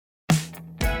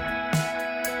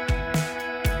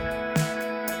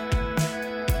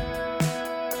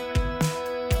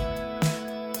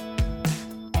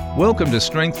Welcome to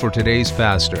Strength for Today's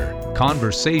Pastor,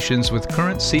 conversations with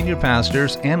current senior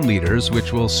pastors and leaders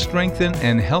which will strengthen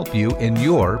and help you in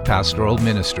your pastoral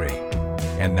ministry.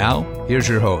 And now, here's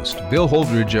your host, Bill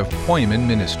Holdridge of Poimen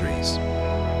Ministries.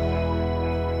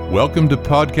 Welcome to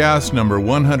podcast number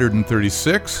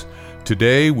 136.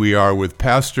 Today we are with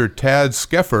Pastor Tad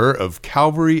Scheffer of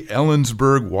Calvary,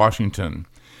 Ellensburg, Washington.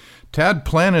 Tad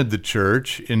planted the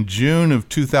church in June of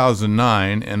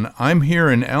 2009, and I'm here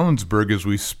in Ellensburg as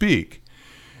we speak.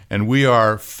 And we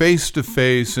are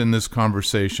face-to-face in this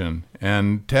conversation.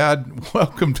 And Tad,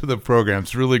 welcome to the program.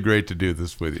 It's really great to do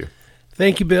this with you.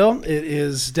 Thank you, Bill. It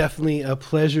is definitely a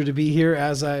pleasure to be here.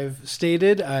 As I've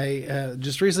stated, I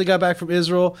just recently got back from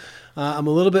Israel. I'm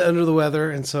a little bit under the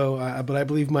weather, and so, but I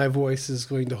believe my voice is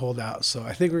going to hold out. So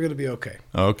I think we're going to be okay.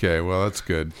 Okay, well, that's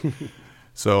good.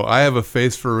 So I have a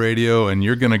face for radio, and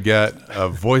you're going to get a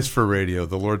voice for radio.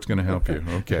 The Lord's going to help you.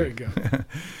 Okay. There you go.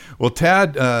 Well,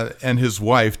 Tad and his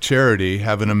wife, Charity,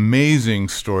 have an amazing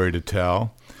story to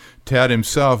tell. Tad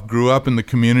himself grew up in the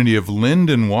community of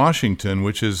Linden, Washington,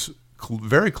 which is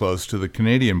very close to the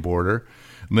Canadian border.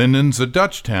 Linden's a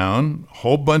Dutch town, a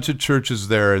whole bunch of churches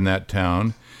there in that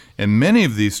town, and many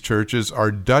of these churches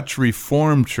are Dutch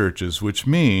Reformed churches, which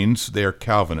means they are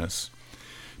Calvinists.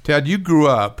 Tad, you grew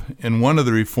up in one of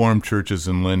the Reformed churches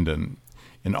in Linden,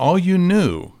 and all you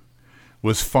knew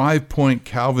was 5-point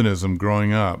Calvinism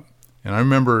growing up. And I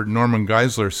remember Norman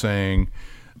Geisler saying,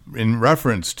 in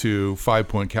reference to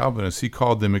 5-point Calvinists, he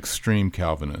called them extreme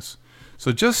Calvinists.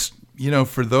 So just,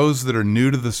 for those that are new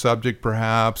to the subject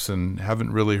perhaps and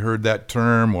haven't really heard that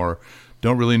term or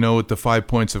don't really know what the 5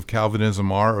 points of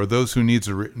Calvinism are, or those who need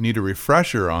a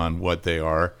refresher on what they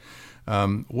are,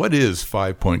 what is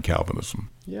 5-point Calvinism?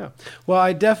 Yeah. Well,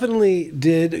 I definitely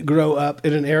did grow up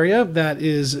in an area that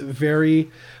is very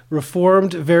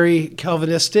Reformed, very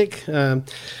Calvinistic.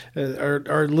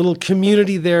 Our little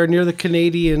community there near the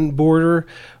Canadian border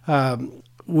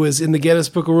was in the Guinness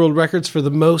Book of World Records for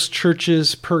the most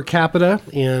churches per capita,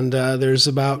 and there's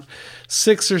about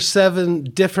 6 or 7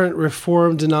 different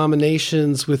Reformed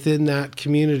denominations within that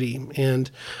community,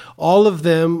 and all of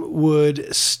them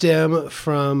would stem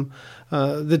from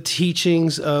the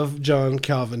teachings of John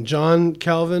Calvin. John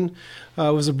Calvin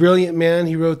was a brilliant man.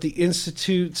 He wrote the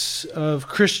Institutes of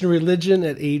Christian Religion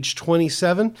at age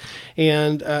 27,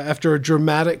 and after a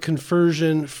dramatic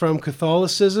conversion from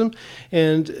Catholicism.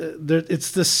 And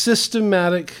it's the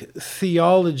systematic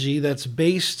theology that's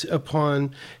based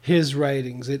upon his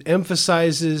writings. It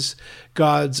emphasizes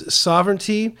God's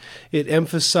sovereignty. It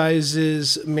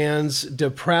emphasizes man's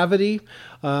depravity,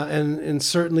 and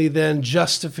certainly then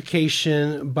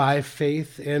justification by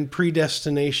faith and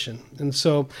predestination. And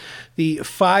so the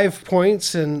 5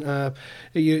 points, and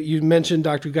you mentioned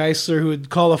Dr. Geisler, who would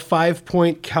call a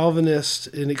 5-point Calvinist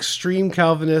an extreme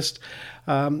Calvinist.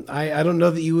 I don't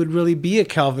know that you would really be a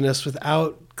Calvinist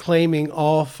without claiming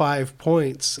all 5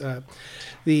 points.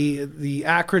 The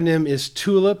acronym is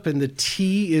TULIP, and the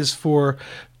T is for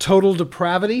total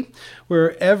depravity,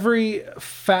 where every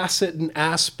facet and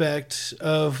aspect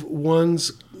of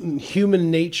one's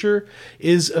human nature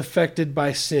is affected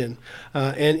by sin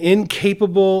and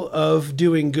incapable of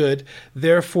doing good.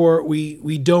 Therefore,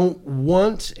 we don't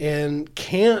want and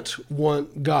can't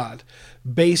want God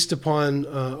based upon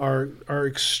our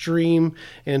extreme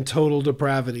and total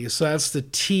depravity. So that's the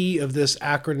T of this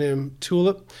acronym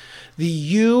TULIP. The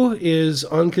U is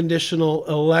unconditional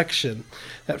election,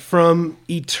 that from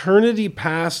eternity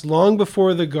past, long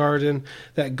before the garden,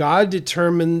 that God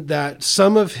determined that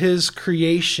some of his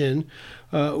creation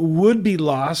would be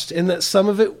lost and that some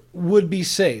of it would be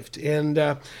saved.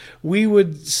 And we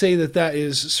would say that that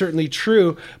is certainly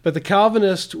true, but the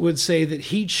Calvinist would say that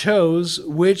he chose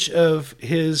which of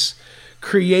his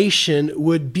creation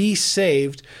would be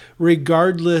saved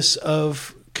regardless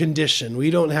of condition.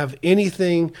 We don't have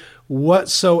anything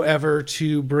whatsoever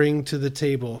to bring to the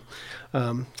table.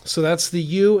 So that's the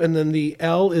U, and then the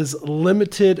L is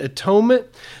limited atonement,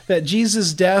 that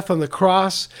Jesus' death on the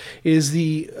cross is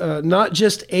the not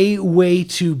just a way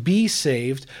to be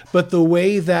saved, but the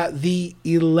way that the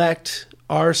elect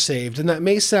are saved. And that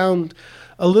may sound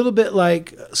a little bit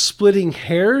like splitting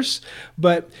hairs,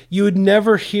 but you would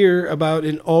never hear about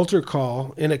an altar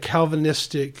call in a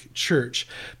Calvinistic church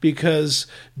because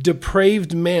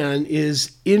depraved man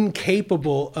is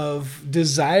incapable of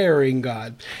desiring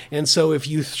God. And so if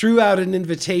you threw out an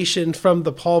invitation from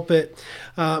the pulpit,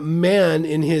 man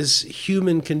in his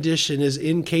human condition is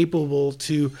incapable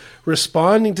to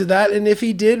responding to that. And if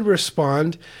he did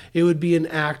respond, it would be an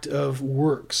act of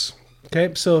works.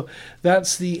 Okay, so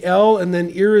that's the L, and then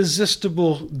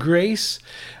irresistible grace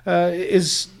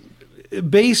is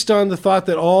based on the thought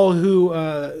that all who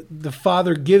the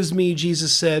Father gives me,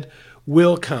 Jesus said,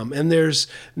 will come, and there's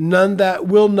none that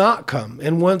will not come.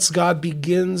 And once God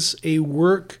begins a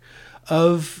work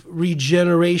of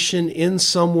regeneration in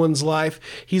someone's life,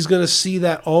 he's going to see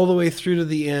that all the way through to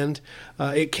the end.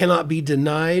 It cannot be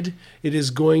denied. It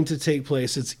is going to take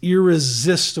place. It's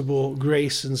irresistible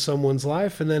grace in someone's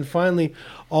life. And then finally,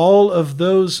 all of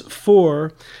those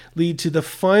four lead to the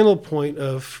final point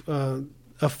of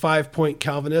a 5-point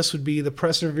Calvinist would be the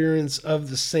perseverance of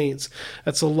the saints.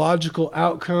 That's a logical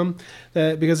outcome,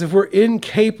 that because if we're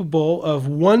incapable of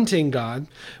wanting God,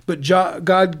 but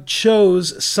God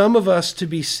chose some of us to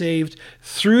be saved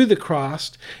through the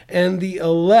cross, and the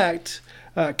elect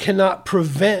cannot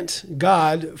prevent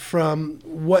God from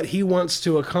what he wants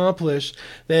to accomplish,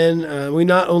 then we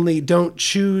not only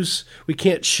we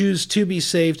can't choose to be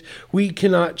saved, we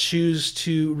cannot choose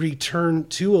to return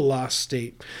to a lost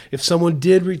state. If someone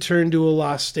did return to a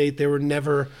lost state, they were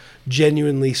never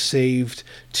genuinely saved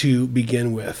to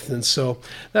begin with. And so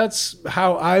that's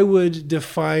how I would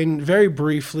define, very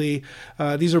briefly,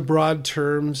 these are broad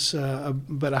terms,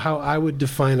 but how I would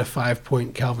define a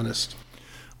 5-point Calvinist.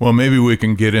 Well, maybe we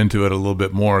can get into it a little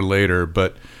bit more later,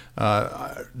 but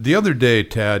the other day,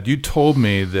 Tad, you told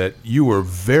me that you were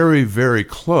very, very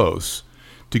close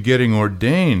to getting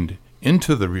ordained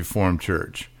into the Reformed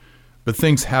Church, but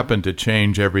things happened to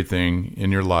change everything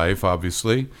in your life,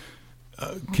 obviously.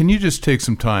 Can you just take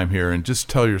some time here and just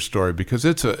tell your story, because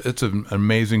it's an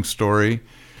amazing story,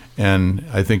 and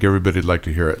I think everybody'd like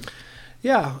to hear it.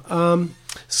 Yeah.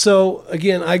 So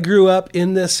again, I grew up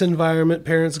in this environment,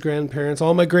 parents, grandparents,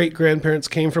 all my great-grandparents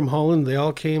came from Holland. They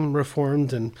all came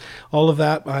Reformed and all of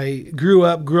that. I grew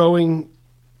up growing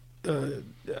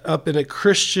up in a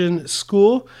Christian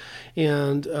school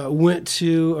and went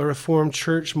to a Reformed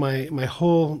church my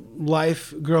whole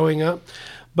life growing up.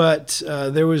 But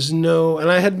there was and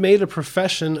I had made a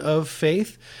profession of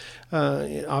faith.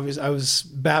 Obviously, I was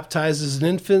baptized as an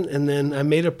infant, and then I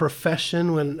made a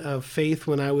profession of faith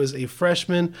when I was a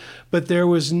freshman, but there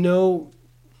was no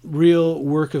real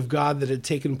work of God that had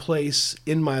taken place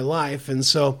in my life. And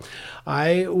so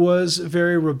I was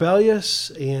very rebellious,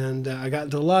 and I got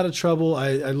into a lot of trouble.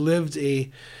 I lived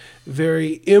a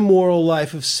very immoral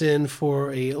life of sin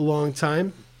for a long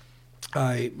time.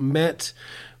 I met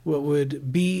what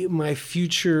would be my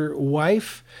future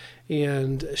wife,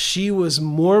 and she was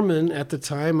Mormon at the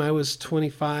time. I was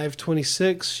 25,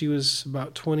 26. She was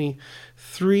about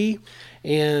 23.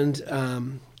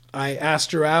 And I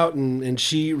asked her out, and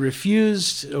she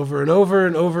refused over and over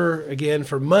and over again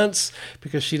for months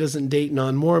because she doesn't date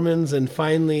non-Mormons. And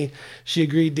finally, she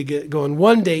agreed to go on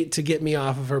one date to get me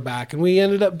off of her back. And we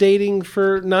ended up dating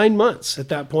for 9 months at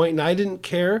that point. And I didn't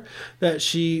care that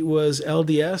she was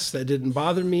LDS. That didn't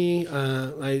bother me.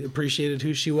 I appreciated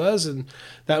who she was, and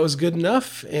that was good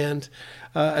enough. And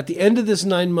at the end of this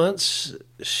 9 months,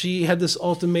 she had this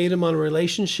ultimatum on a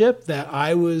relationship that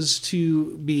I was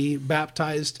to be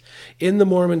baptized in the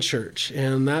Mormon church.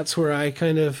 And that's where I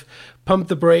kind of pumped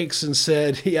the brakes and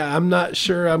said, yeah, I'm not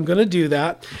sure I'm going to do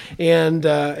that.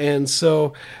 And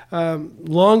so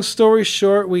long story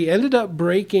short, we ended up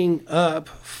breaking up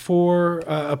for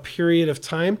a period of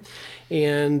time.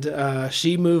 And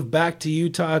she moved back to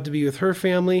Utah to be with her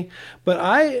family. But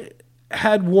I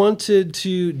had wanted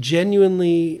to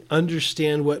genuinely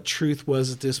understand what truth was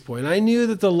at this point. I knew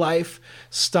that the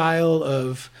lifestyle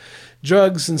of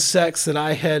drugs and sex that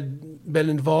I had been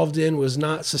involved in was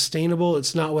not sustainable.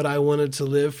 It's not what I wanted to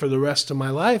live for the rest of my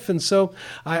life. And so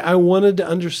I wanted to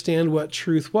understand what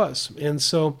truth was. And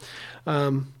so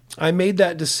I made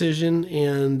that decision.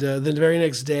 And the very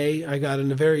next day, I got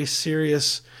in a very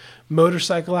serious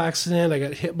motorcycle accident. I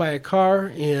got hit by a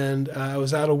car, and I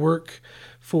was out of work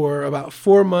for about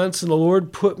 4 months, and the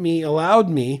Lord allowed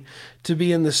me to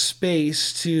be in the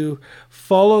space to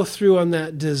follow through on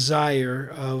that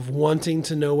desire of wanting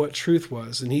to know what truth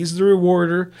was. And he's the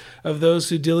rewarder of those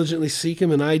who diligently seek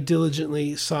him, and I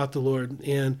diligently sought the Lord.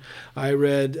 And I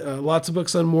read lots of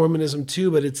books on Mormonism too,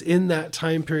 but it's in that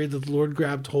time period that the Lord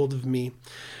grabbed hold of me.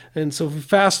 And so if we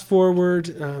fast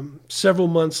forward several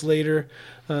months later,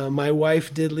 my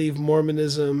wife did leave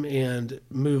Mormonism and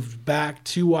moved back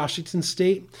to Washington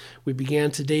State. We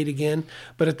began to date again.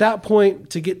 But at that point,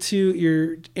 to get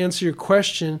to answer your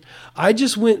question, I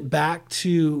just went back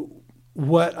to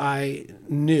what I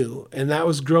knew, and that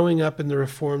was growing up in the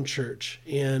Reformed Church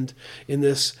and in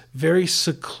this very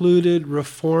secluded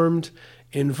Reformed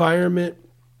environment.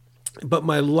 But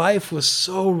my life was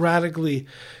so radically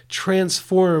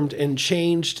transformed and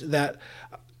changed that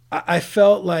I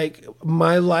felt like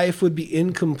my life would be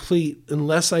incomplete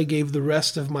unless I gave the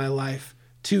rest of my life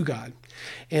to God.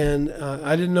 And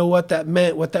I didn't know what that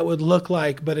meant, what that would look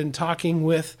like. But in talking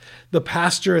with the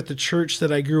pastor at the church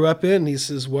that I grew up in, he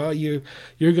says, well, you're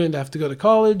going to have to go to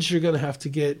college. You're going to have to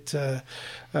get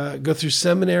go through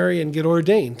seminary and get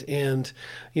ordained. And,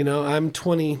 I'm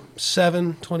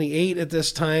 27, 28 at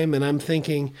this time, and I'm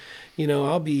thinking,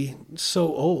 I'll be so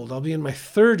old. I'll be in my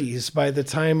 30s by the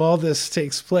time all this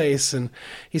takes place. And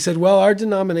he said, well, our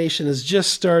denomination has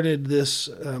just started this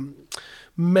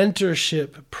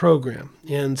mentorship program.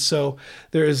 And so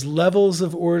there is levels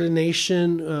of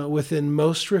ordination within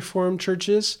most Reformed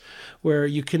churches where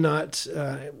you cannot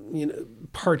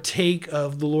partake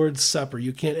of the Lord's Supper.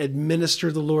 You can't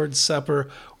administer the Lord's Supper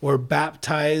or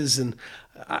baptize. And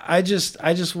I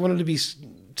just wanted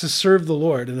to serve the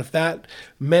Lord. And if that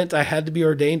meant I had to be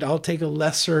ordained, I'll take a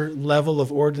lesser level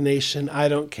of ordination. I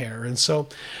don't care. And so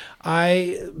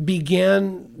I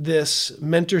began this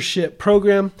mentorship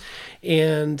program,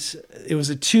 and it was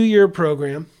a 2-year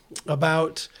program.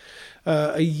 About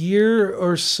a year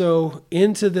or so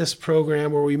into this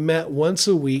program, where we met once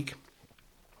a week,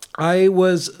 I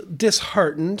was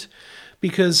disheartened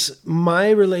because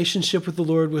my relationship with the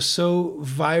Lord was so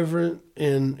vibrant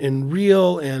and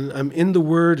real, and I'm in the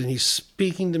Word, and He's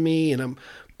speaking to me, and I'm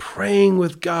praying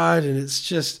with God, and it's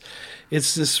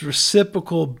this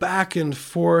reciprocal back and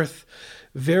forth,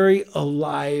 very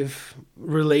alive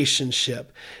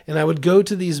relationship. And I would go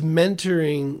to these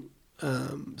mentoring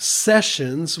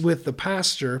sessions with the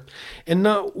pastor, and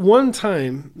not one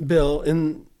time, Bill,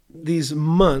 in these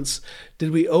months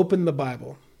did we open the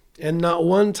Bible. And not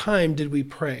one time did we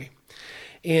pray.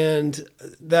 And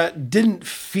that didn't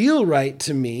feel right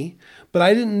to me, but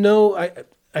I didn't know.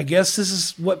 I guess this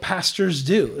is what pastors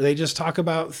do. They just talk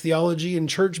about theology and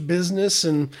church business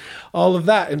and all of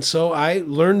that. And so I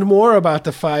learned more about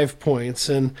the 5 points,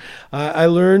 and I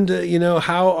learned,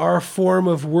 how our form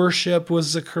of worship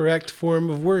was the correct form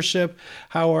of worship,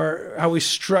 how we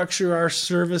structure our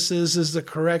services is the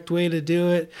correct way to do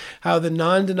it, how the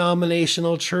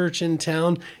non-denominational church in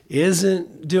town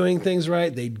isn't doing things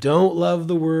right. They don't love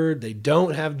the Word. They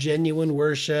don't have genuine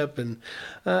worship.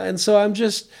 And so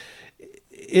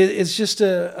it's just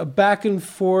a back and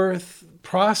forth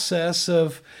process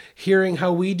of hearing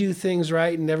how we do things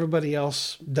right and everybody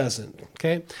else doesn't.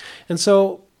 Okay. And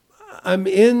so I'm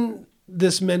in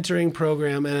this mentoring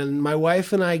program, and my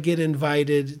wife and I get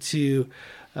invited to,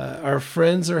 our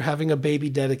friends are having a baby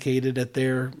dedicated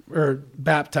or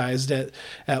baptized at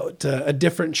a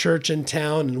different church in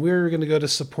town, and we were going to go to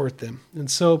support them. And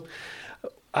so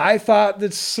I thought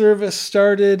the service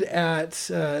started at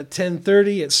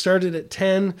 10:30. It started at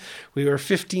 10. We were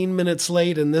 15 minutes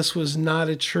late, and this was not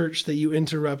a church that you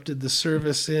interrupted the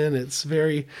service in. It's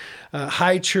very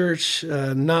high church,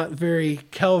 not very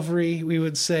Calvary, we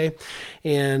would say.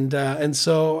 And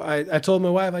so I told my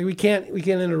wife, we can't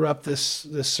interrupt this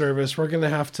service. We're going to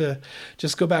have to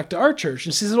just go back to our church.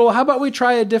 And she said, well, how about we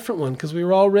try a different one? Because we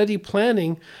were already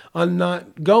planning on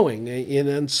not going.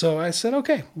 And so I said,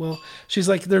 okay. Well, she's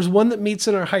like, there's one that meets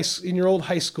in your old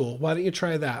high school. Why don't you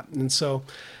try that? And so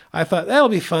I thought that'll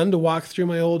be fun to walk through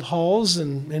my old halls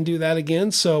and do that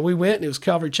again. So we went, and it was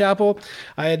Calvary Chapel.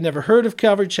 I had never heard of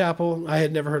Calvary Chapel. I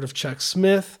had never heard of Chuck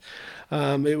Smith.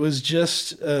 It was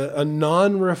just a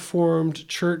non-reformed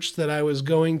church that I was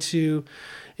going to.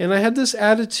 And I had this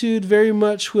attitude very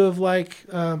much with my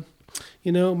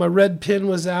red pen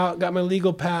was out, got my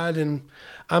legal pad, and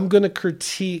I'm going to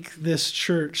critique this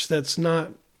church that's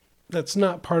not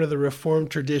part of the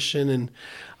Reformed tradition, and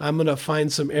I'm going to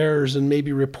find some errors and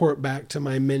maybe report back to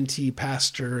my mentee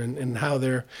pastor and how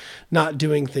they're not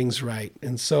doing things right.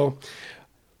 And so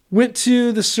went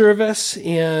to the service,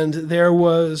 and there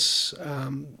was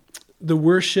the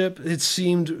worship. It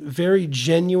seemed very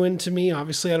genuine to me.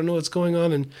 Obviously, I don't know what's going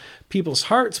on in people's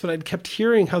hearts, but I'd kept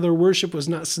hearing how their worship was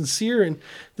not sincere, and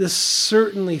this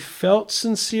certainly felt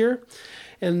sincere.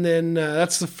 And then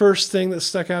that's the first thing that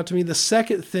stuck out to me. The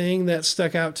second thing that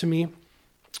stuck out to me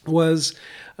was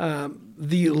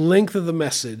the length of the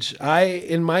message.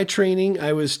 In my training,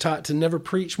 I was taught to never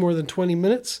preach more than 20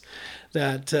 minutes.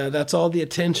 That's all the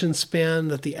attention span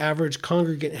that the average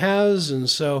congregant has, and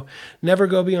so never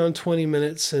go beyond 20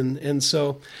 minutes. And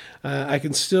so I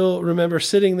can still remember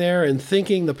sitting there and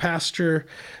thinking the pastor,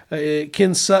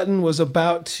 Ken Sutton, was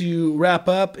about to wrap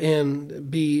up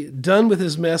and be done with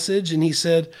his message, and he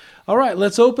said, all right,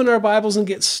 let's open our Bibles and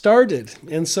get started.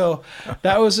 And so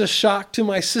that was a shock to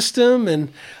my system.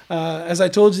 And as I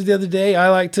told you the other day,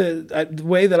 the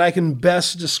way that I can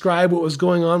best describe what was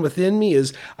going on within me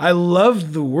is I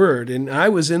loved the Word, and I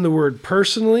was in the Word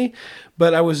personally,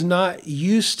 but I was not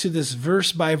used to this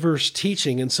verse by verse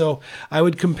teaching. And so I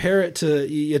would compare compare it to,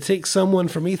 you take someone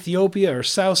from Ethiopia or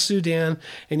South Sudan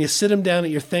and you sit them down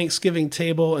at your Thanksgiving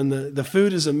table and the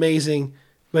food is amazing,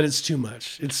 but it's too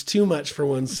much. It's too much for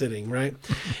one sitting, right?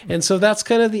 And so that's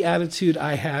kind of the attitude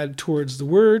I had towards the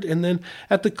Word. And then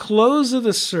at the close of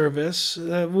the service,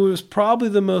 was probably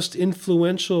the most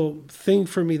influential thing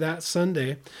for me that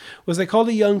Sunday, was they called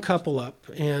a young couple up.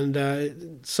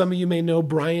 And some of you may know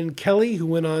Brian Kelly, who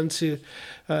went on to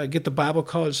get the Bible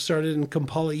college started in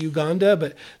Kampala, Uganda.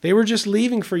 But they were just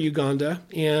leaving for Uganda,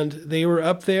 and they were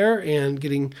up there and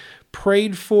getting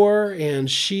prayed for, and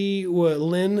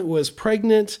Lynn was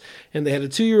pregnant, and they had a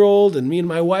 2-year-old, and me and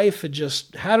my wife had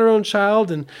just had our own child,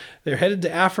 and they're headed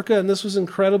to Africa, and this was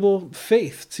incredible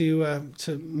faith to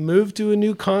move to a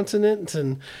new continent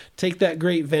and take that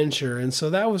great venture. And so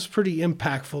that was pretty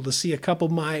impactful to see a couple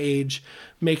my age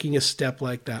making a step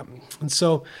like that. And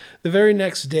so the very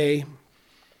next day,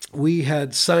 we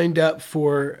had signed up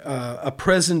for a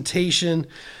presentation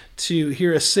to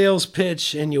hear a sales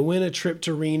pitch, and you win a trip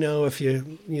to Reno if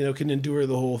you can endure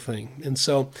the whole thing. And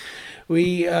so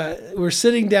we're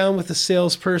sitting down with the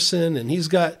salesperson, and he's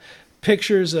got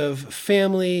pictures of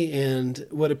family and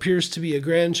what appears to be a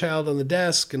grandchild on the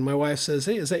desk. And my wife says,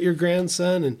 "Hey, is that your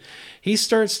grandson?" And he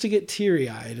starts to get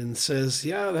teary-eyed and says,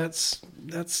 "Yeah, that's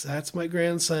my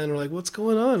grandson." We're like, "What's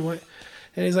going on? What?"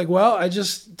 And he's like, "Well,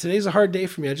 today's a hard day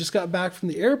for me. I just got back from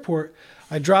the airport.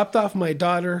 I dropped off my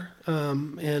daughter,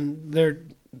 and they're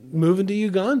moving to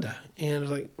Uganda." And I was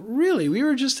like, "Really? We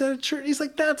were just at a church?" He's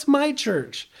like, "That's my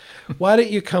church. Why don't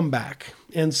you come back?"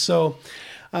 And so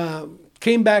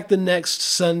came back the next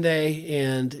Sunday,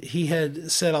 and he had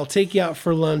said, "I'll take you out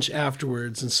for lunch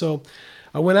afterwards." And so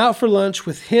I went out for lunch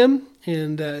with him,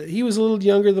 and he was a little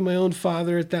younger than my own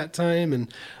father at that time,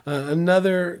 and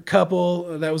another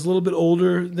couple that was a little bit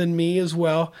older than me as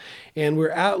well. And we're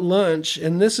at lunch,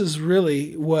 and this is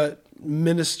really what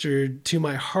ministered to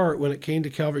my heart when it came to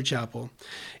Calvary Chapel,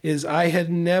 is I had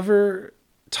never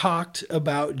talked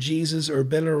about Jesus or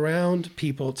been around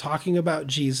people talking about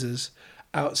Jesus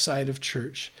outside of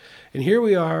church. And here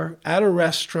we are at a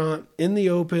restaurant in the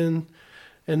open,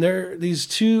 and these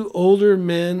 2 older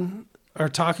men are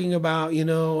talking about,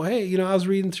 hey, I was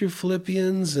reading through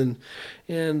Philippians, and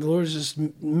the Lord's just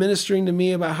ministering to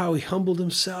me about how he humbled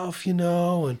himself,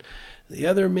 and the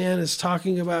other man is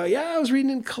talking about, I was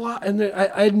reading in Colossians. And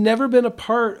I'd never been a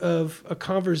part of a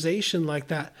conversation like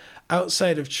that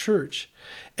outside of church.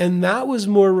 And that was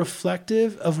more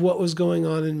reflective of what was going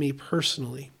on in me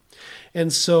personally.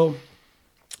 And so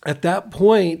at that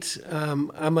point,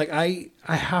 I'm like, I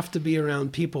have to be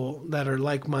around people that are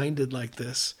like-minded like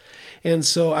this. And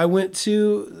so I went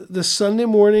to the Sunday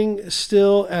morning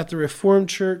still at the Reformed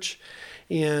Church,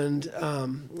 and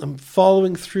I'm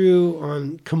following through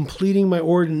on completing my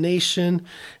ordination,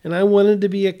 and I wanted to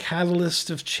be a catalyst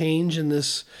of change in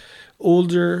this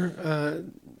older,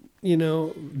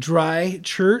 dry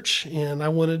church, and I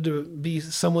wanted to be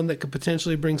someone that could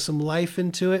potentially bring some life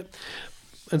into it.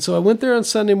 And so I went there on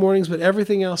Sunday mornings, but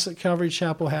everything else at Calvary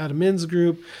Chapel had a men's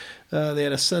group. They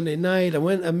had a Sunday night. I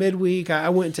went a midweek. I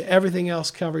went to everything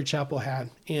else Calvary Chapel had.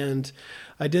 And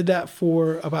I did that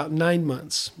for about 9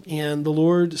 months. And the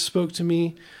Lord spoke to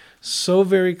me so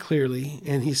very clearly.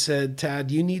 And he said,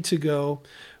 "Tad, you need to go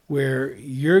where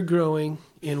you're growing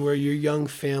and where your young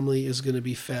family is going to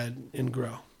be fed and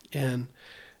grow." And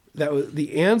that was,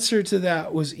 the answer to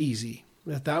that was easy.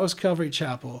 That was Calvary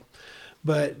Chapel.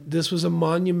 But this was a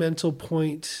monumental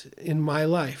point in my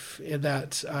life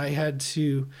that I had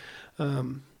to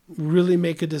really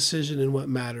make a decision in what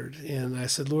mattered. And I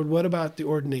said, "Lord, what about the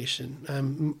ordination?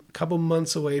 I'm a couple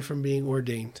months away from being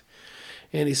ordained."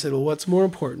 And he said, "Well, what's more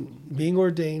important, being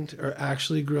ordained or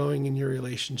actually growing in your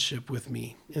relationship with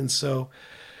me?" And so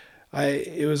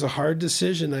it was a hard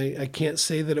decision. I can't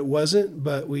say that it wasn't,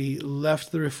 but we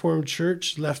left the Reformed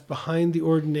Church, left behind the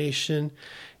ordination.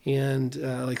 And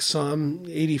like Psalm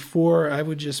 84, I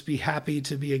would just be happy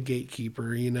to be a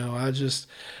gatekeeper.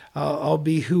 I'll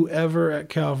be whoever at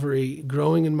Calvary,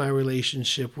 growing in my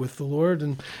relationship with the Lord,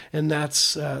 and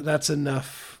that's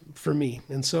enough for me.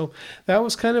 And so that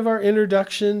was kind of our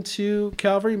introduction to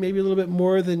Calvary, maybe a little bit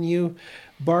more than you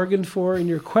bargained for in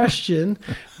your question,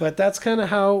 but that's kind of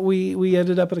how we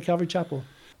ended up at a Calvary Chapel.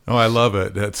 Oh, I love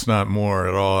it. That's not more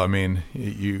at all. I mean,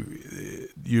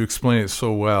 you explain it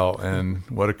so well, and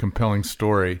what a compelling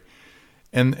story.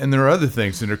 And there are other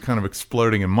things that are kind of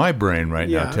exploding in my brain right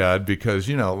now, Tad, because,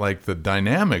 like the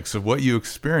dynamics of what you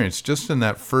experienced just in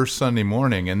that first Sunday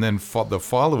morning, and then the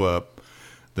follow-up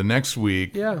the next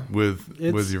week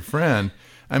with your friend.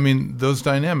 I mean, those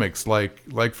dynamics,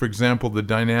 like for example, the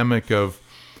dynamic of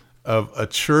a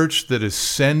church that is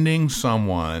sending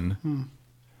someone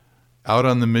out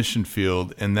on the mission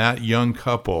field, and that young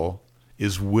couple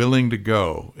is willing to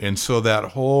go. And so that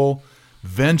whole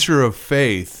venture of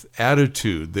faith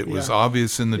attitude that was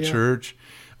obvious in the church,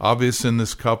 obvious in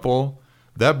this couple,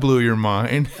 that blew your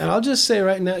mind. And I'll just say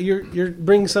right now, you're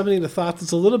bringing something to thought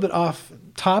that's a little bit off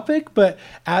topic, but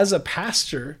as a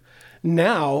pastor,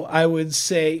 now I would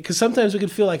say, because sometimes we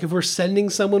could feel like if we're sending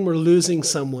someone, we're losing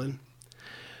someone.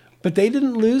 But they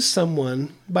didn't lose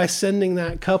someone by sending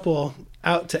that couple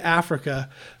out to Africa.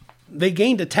 They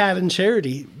gained a tad in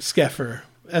charity, Scheffer,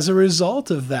 as a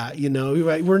result of that.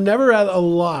 We're never at a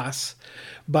loss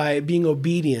by being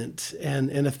obedient.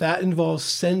 And if that involves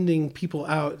sending people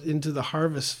out into the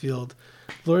harvest field,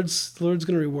 the Lord's going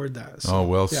to reward that. So,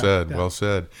 well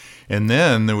said. And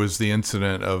then there was the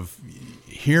incident of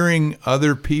hearing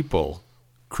other people,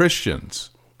 Christians,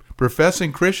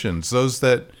 professing Christians, those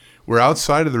that were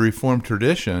outside of the Reformed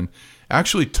tradition,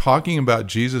 actually talking about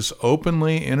Jesus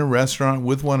openly in a restaurant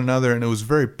with one another, and it was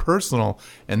very personal,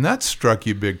 and that struck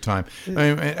you big time. I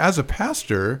mean, as a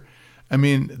pastor,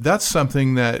 that's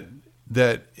something that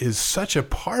is such a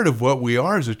part of what we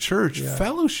are as a church,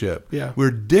 fellowship. Yeah. We're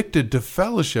addicted to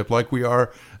fellowship like we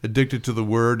are addicted to the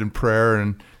word and prayer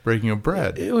and breaking of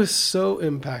bread. It was so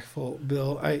impactful,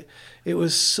 Bill. It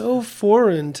was so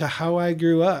foreign to how I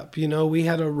grew up. We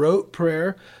had a rote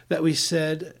prayer that we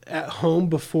said at home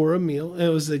before a meal. It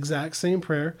was the exact same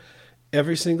prayer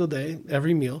every single day,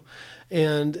 every meal.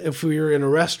 And if we were in a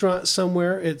restaurant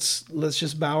somewhere, it's let's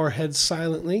just bow our heads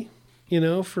silently,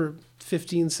 for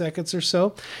 15 seconds or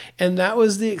so. And that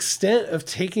was the extent of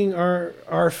taking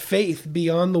our faith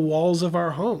beyond the walls of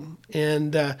our home.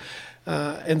 And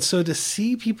so to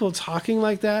see people talking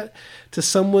like that to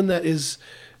someone that's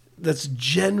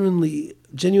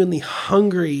genuinely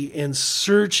hungry and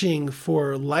searching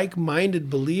for like-minded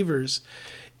believers,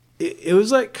 it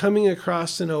was like coming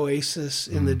across an oasis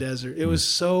in the desert. It was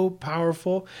so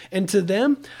powerful. And to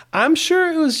them, I'm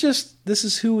sure it was just, this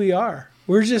is who we are.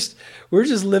 We're just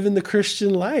living the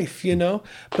Christian life,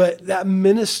 but that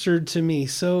ministered to me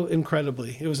so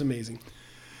incredibly. It was amazing.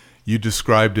 You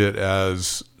described it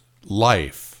as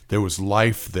life. There was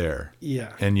life there.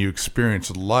 Yeah. And you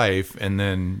experienced life, and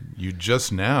then you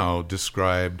just now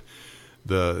described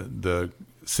the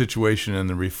situation in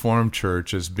the Reformed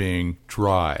Church as being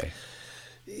dry.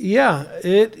 Yeah.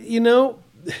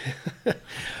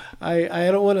 I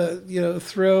don't want to,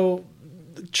 throw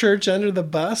church under the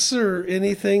bus or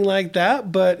anything like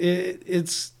that, but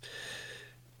it's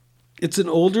an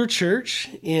older church,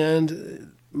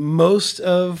 and most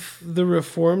of the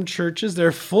Reformed churches,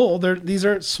 they're full. These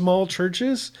aren't small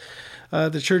churches.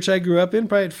 The church I grew up in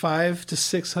probably had 500 to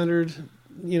 600,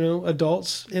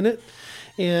 adults in it,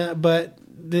 but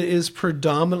it is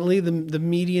predominantly the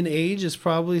median age is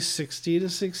probably 60 to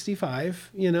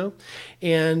 65.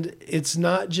 And it's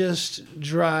not just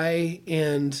dry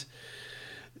and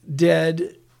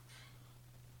dead,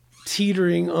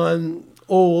 teetering on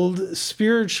old,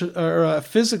 spiritual or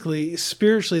physically.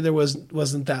 Spiritually, there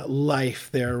wasn't that life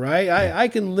there, right? I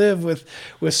can live with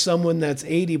someone that's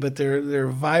 80, but they're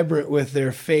vibrant with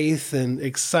their faith and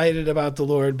excited about the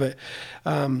Lord. But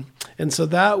and so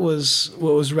that was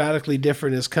what was radically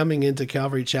different, is coming into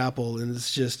Calvary Chapel, and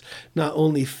it's just not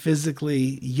only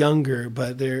physically younger,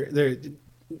 but there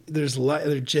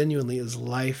genuinely is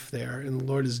life there, and the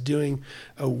Lord is doing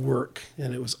a work,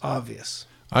 and it was obvious.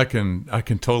 I can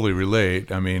totally relate.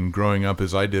 Growing up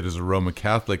as I did as a Roman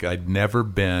Catholic, I'd never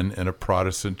been in a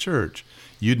Protestant church.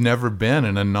 You'd never been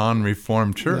in a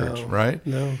non-Reformed church, right?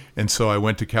 No. And so I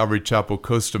went to Calvary Chapel,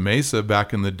 Costa Mesa,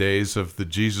 back in the days of the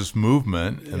Jesus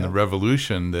movement and the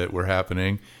revolution that were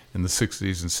happening in the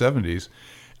 60s and 70s.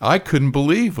 I couldn't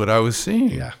believe what I was seeing.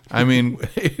 Yeah.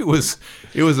 It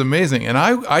was amazing. And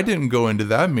I didn't go into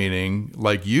that meeting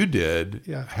like you did,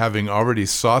 having already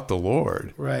sought the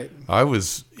Lord. Right. I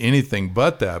was anything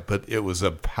but that, but it was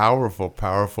a powerful,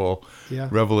 powerful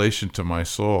revelation to my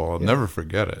soul. I'll never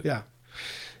forget it. Yeah.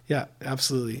 Yeah,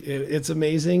 absolutely. It's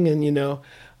amazing. And,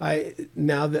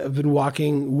 now that I've been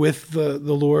walking with the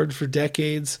Lord for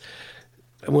decades,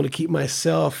 I want to keep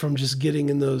myself from just getting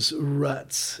in those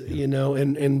ruts,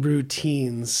 and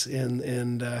routines,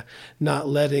 and not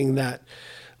letting that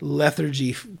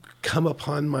lethargy come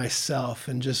upon myself,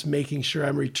 and just making sure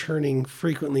I'm returning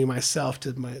frequently myself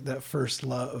to that first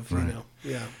love, right.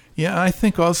 Yeah. Yeah, I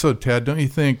think also, Ted, don't you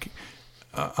think,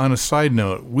 on a side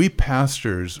note, we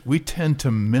pastors, we tend to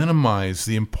minimize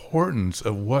the importance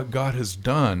of what God has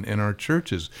done in our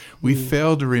churches. We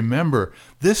fail to remember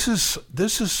this is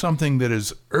something that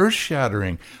is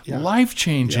earth-shattering,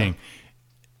 life-changing,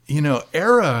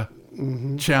 era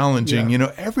challenging,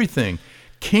 everything.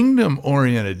 kingdom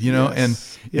oriented,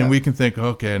 Yes. and we can think,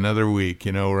 okay, another week,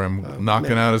 where I'm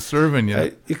knocking out a sermon.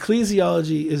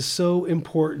 Ecclesiology is so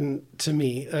important to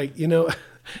me.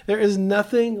 There is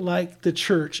nothing like the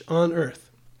church on earth.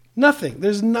 Nothing.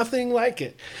 There's nothing like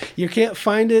it. You can't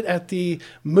find it at the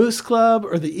Moose Club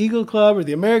or the Eagle Club or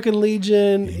the American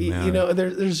Legion. Amen.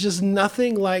 There's just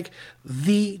nothing like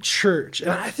the church.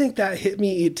 And I think that hit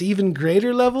me to even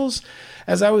greater levels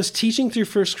as I was teaching through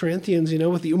 1 Corinthians,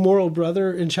 with the immoral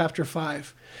brother in chapter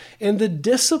 5. And the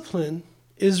discipline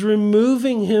is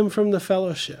removing him from the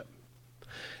fellowship.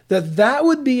 That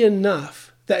would be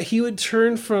enough, that he would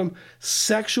turn from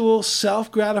sexual,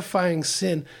 self-gratifying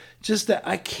sin, just that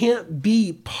I can't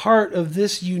be part of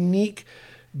this unique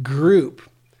group,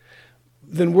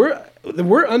 then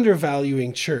we're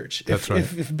undervaluing church. That's right.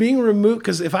 If being removed,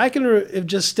 because if I can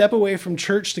just step away from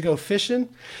church to go fishing,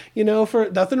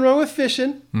 for nothing wrong with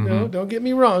fishing, don't get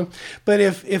me wrong, but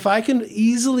if I can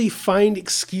easily find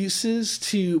excuses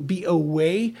to be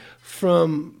away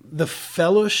from the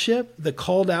fellowship, the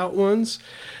called out ones,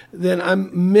 then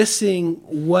I'm missing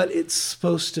what it's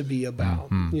supposed to be about.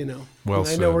 Well,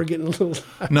 I know we're getting a little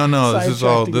no. This is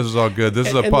all good. This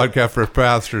is a podcast for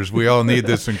pastors. We all need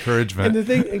this encouragement.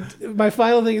 And my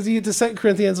final thing is you get to 2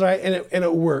 Corinthians, right? And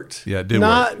it worked. Yeah, it did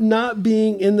work. Not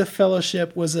being in the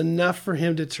fellowship was enough for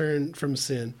him to turn from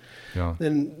sin. Yeah.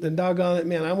 Then doggone it,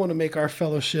 man, I want to make our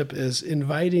fellowship as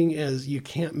inviting as you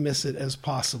can't miss it as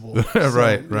possible.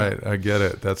 Right. I get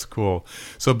it. That's cool.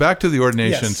 So back to the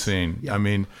ordination scene. Yeah. I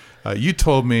mean, you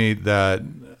told me that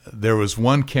there was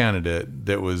one candidate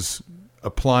that was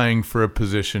applying for a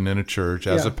position in a church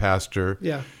as a pastor.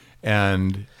 Yeah.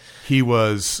 And he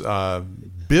was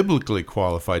biblically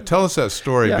qualified. Tell us that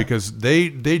story, because they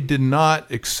did not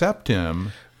accept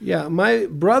him. Yeah, my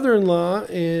brother-in-law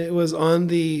was on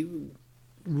the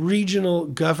regional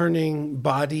governing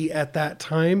body at that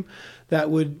time that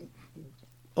would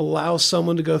allow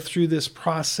someone to go through this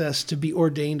process to be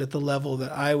ordained at the level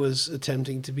that I was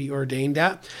attempting to be ordained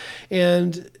at.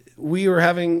 And we were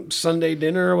having Sunday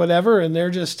dinner or whatever, and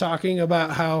they're just talking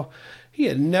about how he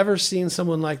had never seen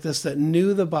someone like this that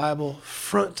knew the Bible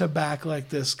front to back like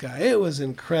this guy. It was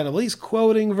incredible. He's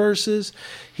quoting verses.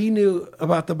 He knew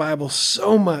about the Bible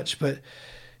so much, but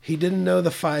he didn't know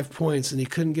the 5 points, and he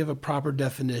couldn't give a proper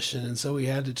definition, and so we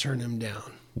had to turn him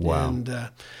down. Wow. And I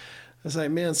was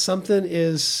like, man, something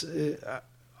is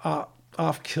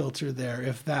off kilter there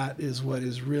if that is what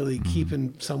is really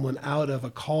keeping someone out of a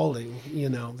calling,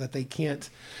 that they can't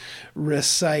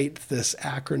recite this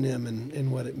acronym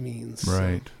and what it means.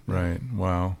 Right.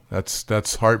 Wow.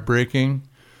 That's heartbreaking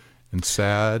and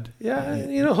sad.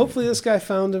 Yeah, hopefully this guy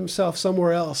found himself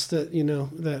somewhere else that,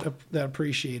 that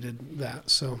appreciated that.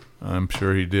 So I'm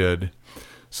sure he did.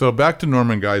 So back to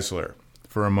Norman Geisler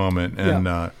for a moment.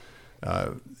 And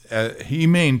he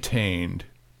maintained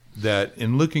that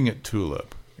in looking at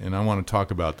Tulip, and I want to talk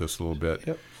about this a little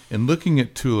bit, in looking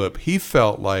at Tulip, he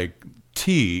felt like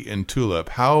T in Tulip,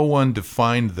 how one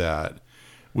defined that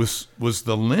was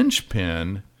the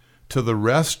linchpin to the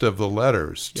rest of the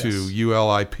letters, to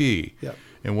ULIP,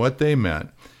 and what they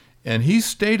meant. And he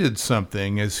stated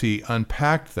something as he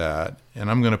unpacked that, and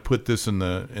I'm going to put this in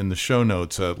the show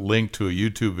notes, a link to a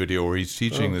YouTube video where he's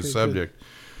teaching this subject.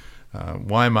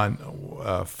 Why am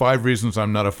I 5 reasons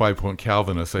I'm not a 5-point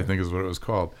Calvinist, I think is what it was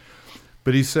called.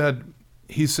 But he said,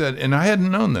 and I hadn't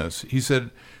known this, he said,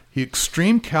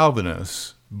 extreme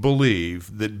Calvinists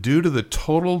believe that due to the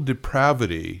total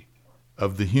depravity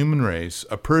of the human race,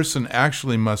 a person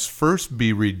actually must first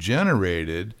be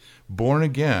regenerated, born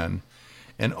again,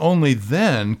 and only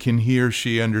then can he or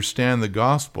she understand the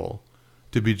gospel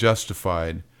to be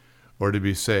justified or to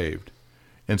be saved.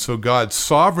 And so God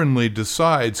sovereignly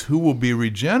decides who will be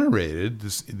regenerated,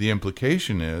 the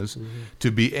implication is, to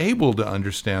be able to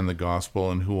understand the gospel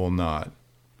and who will not.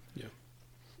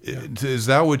 Is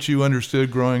that what you understood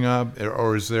growing up,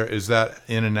 or is that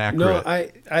inaccurate? No,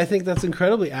 I think that's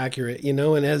incredibly accurate,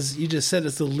 and as you just said,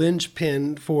 it's the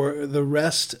linchpin for the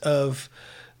rest of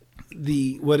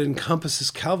what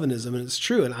encompasses Calvinism, and it's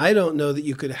true. And I don't know that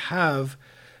you could have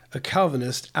a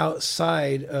Calvinist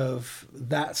outside of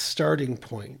that starting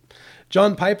point.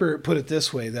 John Piper put it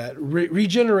this way, that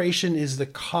regeneration is the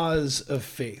cause of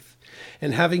faith,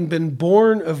 and having been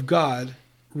born of God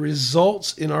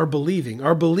results in our believing.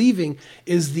 Our believing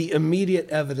is the immediate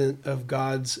evidence of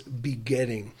God's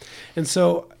begetting. And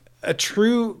so a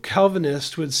true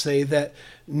Calvinist would say that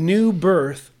new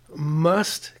birth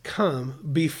must come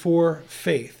before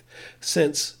faith,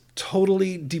 since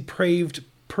totally depraved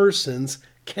persons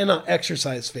cannot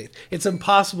exercise faith. It's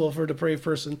impossible for a depraved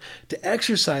person to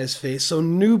exercise faith, so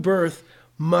new birth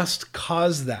must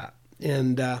cause that.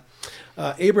 And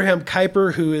Abraham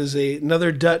Kuyper, who is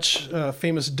another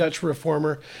famous Dutch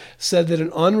reformer, said that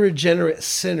an unregenerate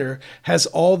sinner has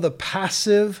all the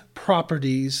passive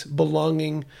properties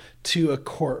belonging to a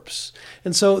corpse.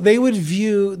 And so they would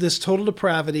view this total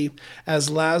depravity as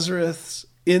Lazarus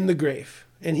in the grave,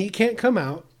 and he can't come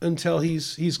out until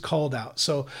he's called out.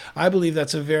 So I believe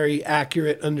that's a very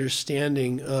accurate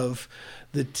understanding of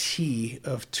the T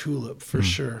of tulip for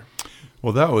sure.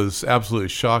 Well, that was absolutely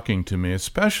shocking to me,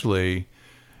 especially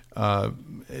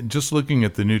just looking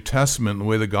at the New Testament and the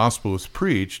way the gospel was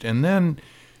preached. And then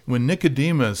when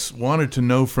Nicodemus wanted to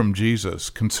know from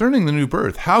Jesus concerning the new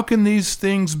birth, how can these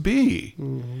things be?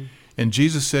 Mm-hmm. And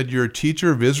Jesus said, you're a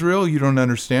teacher of Israel, you don't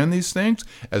understand these things?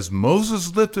 As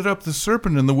Moses lifted up the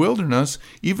serpent in the wilderness,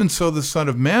 even so the Son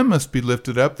of Man must be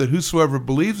lifted up, that whosoever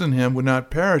believes in him would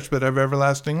not perish, but have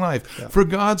everlasting life. Yeah. For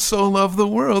God so loved the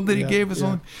world that he gave his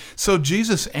only... So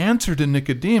Jesus answered to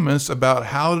Nicodemus about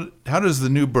how does the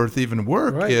new birth even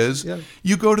work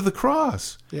you go to the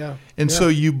cross. Yeah. And so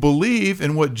you believe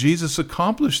in what Jesus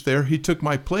accomplished there. He took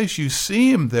my place. You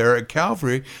see him there at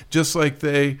Calvary, just like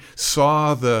they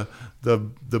saw the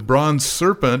bronze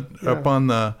serpent up on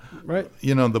the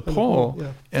the pole,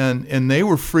 and they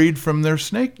were freed from their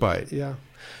snake bite. Yeah.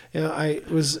 I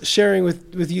was sharing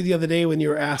with you the other day when you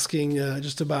were asking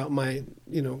just about my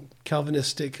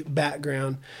Calvinistic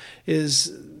background.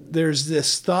 There's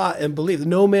this thought and belief that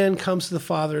no man comes to the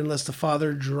Father unless the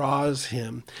Father draws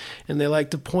him. And they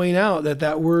like to point out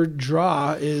that word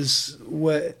draw is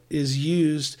what is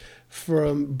used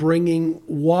from bringing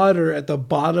water at the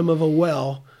bottom of a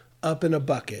well up in a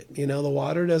bucket. The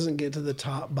water doesn't get to the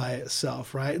top by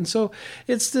itself, right? And so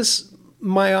it's this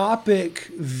myopic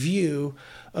view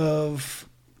of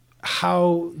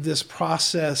how this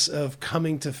process of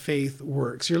coming to faith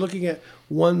works. You're looking at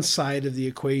one side of the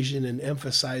equation and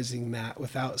emphasizing that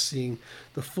without seeing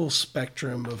the full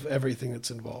spectrum of everything that's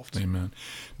involved. Amen.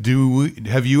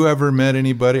 Have you ever met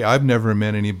anybody? I've never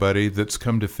met anybody that's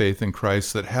come to faith in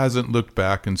Christ that hasn't looked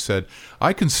back and said,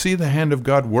 I can see the hand of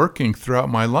God working throughout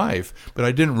my life, but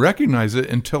I didn't recognize it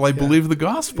until I believed the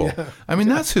gospel. Yeah. I mean,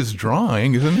 that's his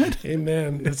drawing, isn't it?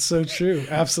 Amen. It's so true.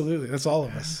 Absolutely. That's all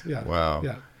of us. Yeah. Wow.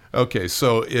 Yeah. Okay,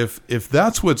 so if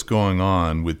that's what's going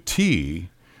on with T,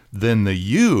 then the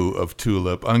U of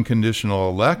tulip, unconditional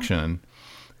election,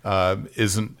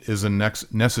 is a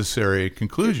necessary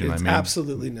conclusion. It's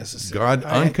absolutely necessary. God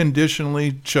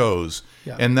unconditionally chose,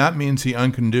 and that means he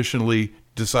unconditionally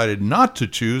decided not to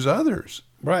choose others.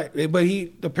 Right, but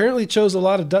he apparently chose a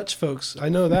lot of Dutch folks. I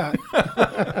know that.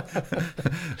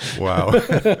 Wow.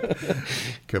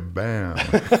 Kabam.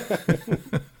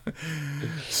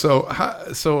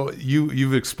 So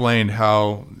you've explained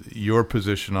how your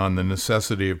position on the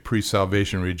necessity of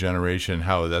pre-salvation regeneration,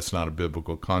 how that's not a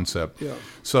biblical concept. Yeah.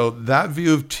 So that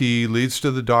view of T leads to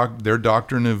their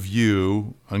doctrine of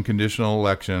U, unconditional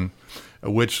election,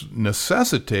 which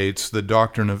necessitates the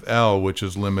doctrine of L, which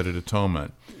is limited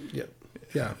atonement.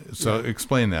 Yeah. So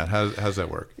explain that. How's that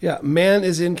work? Yeah. Man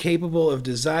is incapable of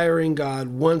desiring God,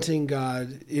 wanting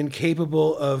God,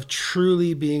 incapable of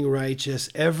truly being righteous.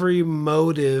 Every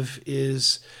motive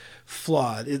is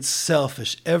flawed. It's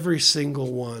selfish, every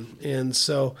single one. And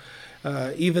so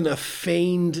even a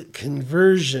feigned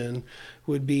conversion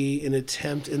would be an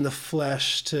attempt in the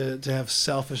flesh to have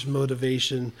selfish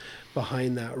motivation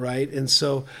behind that, right? And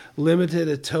so limited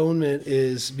atonement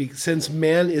is, since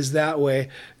man is that way,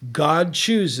 God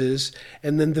chooses,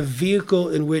 and then the vehicle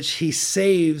in which he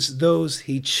saves those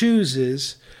he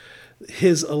chooses,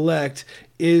 his elect,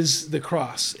 is the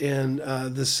cross. And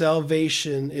the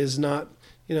salvation is not,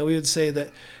 we would say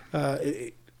that,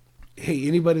 hey,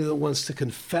 anybody that wants to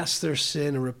confess their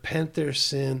sin and repent their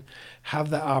sin,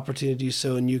 have that opportunity to do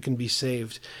so, and you can be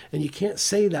saved. And you can't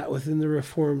say that within the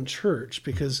Reformed Church,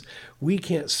 because we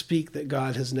can't speak that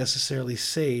God has necessarily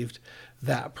saved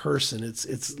that person.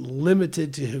 It's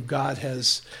limited to who God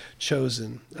has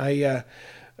chosen. I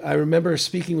remember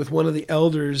speaking with one of the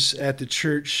elders at the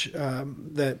church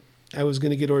that I was going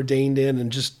to get ordained in,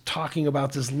 and just talking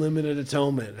about this limited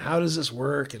atonement. How does this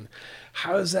work? And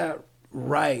how is that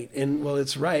right? And well,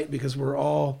 it's right because we're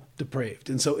all depraved.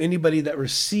 And so anybody that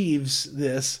receives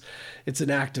this, it's an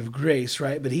act of grace,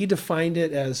 right? But he defined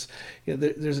it as,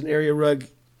 there's an area rug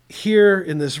here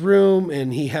in this room,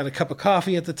 and he had a cup of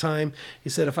coffee at the time. He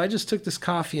said, if I just took this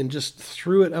coffee and just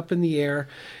threw it up in the air,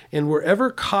 and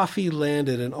wherever coffee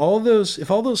landed, and if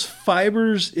all those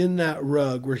fibers in that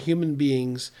rug were human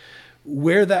beings,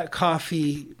 where that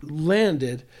coffee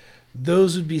landed,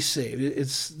 those would be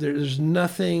saved. There's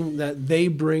nothing that they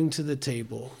bring to the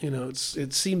table.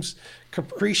 It seems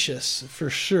capricious for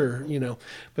sure,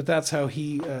 but that's how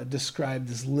he described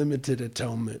this limited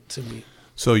atonement to me.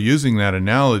 So using that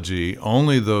analogy,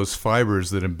 only those fibers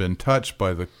that have been touched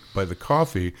by the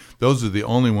coffee, those are the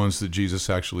only ones that Jesus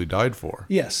actually died for.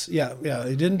 Yes, yeah.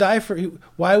 He didn't die for.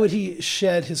 Why would he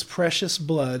shed his precious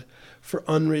blood for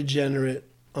unregenerate,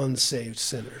 unsaved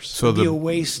sinners? So it would be a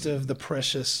waste of the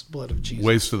precious blood of Jesus.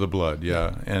 Waste of the blood,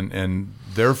 yeah. And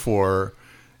therefore,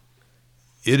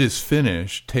 it is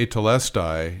finished,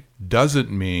 tetelestai, doesn't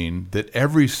mean that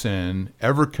every sin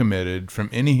ever committed from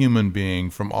any human being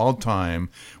from all time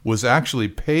was actually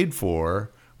paid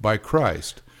for by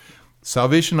Christ.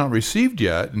 Salvation not received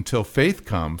yet until faith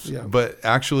comes, but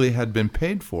actually had been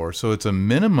paid for. So it's a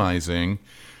minimizing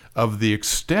of the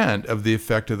extent of the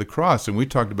effect of the cross. And we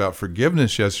talked about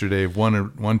forgiveness yesterday of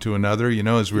one to another,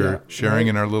 as we were sharing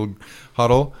in our little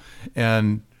huddle.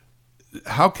 And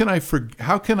how can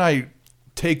I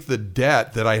take the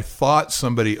debt that I thought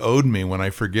somebody owed me when I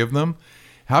forgive them?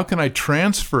 How can I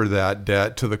transfer that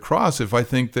debt to the cross if I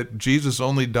think that Jesus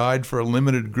only died for a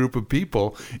limited group of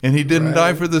people and he didn't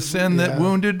die for the sin that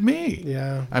wounded me?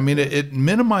 Yeah. I mean, it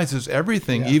minimizes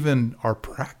everything, even our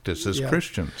practice as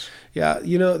Christians. Yeah,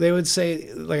 they would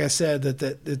say, like I said,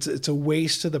 that it's a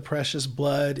waste of the precious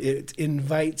blood. It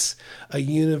invites a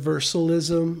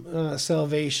universalism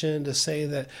salvation, to say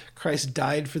that Christ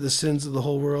died for the sins of the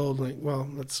whole world. Like, well,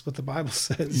 that's what the Bible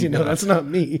says. That's not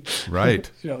me. Right.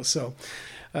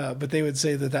 But they would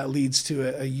say that leads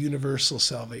to a universal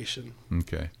salvation.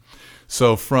 Okay.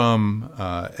 So from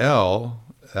L,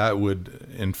 that would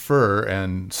infer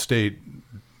and state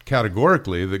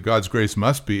categorically that God's grace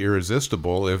must be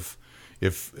irresistible.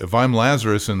 If I'm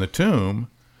Lazarus in the tomb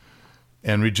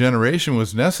and regeneration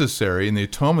was necessary and the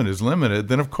atonement is limited,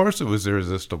 then of course it was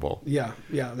irresistible. Yeah.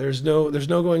 There's no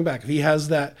going back. If he has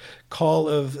that call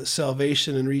of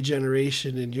salvation and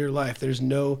regeneration in your life, there's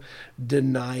no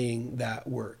denying that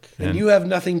work. And you have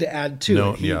nothing to add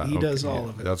to it. He does all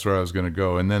of it. That's where I was going to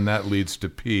go. And then that leads to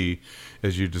P,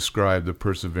 as you described, the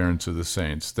perseverance of the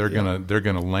saints. They're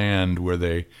gonna land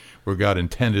where God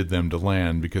intended them to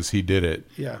land, because he did it.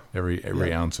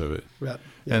 Every ounce of it. Right.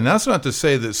 And that's not to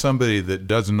say that somebody that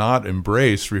does not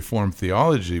embrace Reformed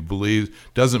theology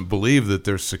doesn't believe that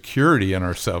there's security in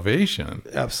our salvation.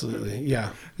 Absolutely.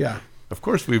 Yeah. Of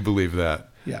course we believe that.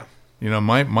 Yeah.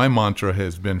 My mantra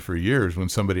has been for years, when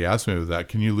somebody asks me about that,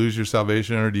 can you lose your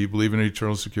salvation, or do you believe in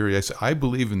eternal security? I say, I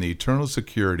believe in the eternal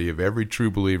security of every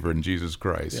true believer in Jesus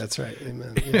Christ. That's right.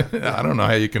 Amen. Yeah. I don't know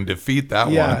how you can defeat that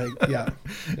one. Yeah.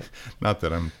 Not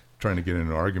that I'm trying to get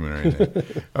into an argument or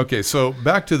anything. Okay, so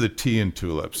back to the tea and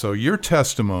tulip. So your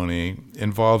testimony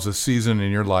involves a season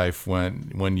in your life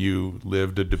when you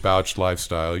lived a debauched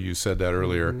lifestyle. You said that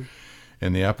earlier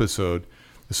in the episode.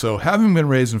 So having been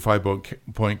raised in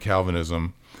 5-point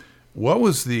Calvinism, what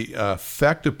was the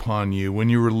effect upon you when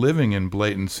you were living in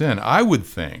blatant sin? I would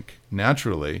think,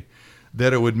 naturally,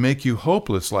 that it would make you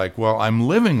hopeless, like, well, I'm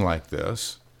living like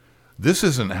this. This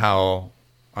isn't how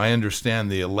I understand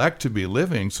the elect to be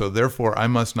living, so therefore I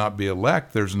must not be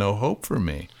elect. There's no hope for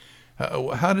me.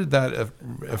 How did that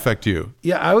affect you?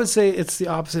 Yeah, I would say it's the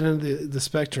opposite end of the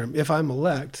spectrum. If I'm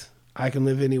elect, I can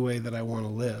live any way that I want to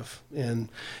live. And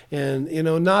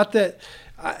not that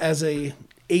as a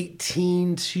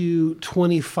 18 to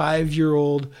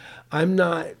 25-year-old, I'm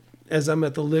not, as I'm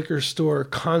at the liquor store,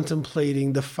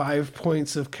 contemplating the 5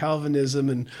 points of Calvinism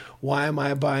and why am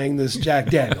I buying this Jack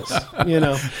Daniels?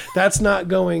 That's not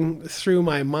going through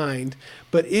my mind.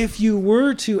 But if you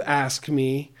were to ask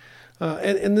me,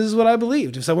 and this is what I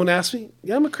believed, if someone asked me,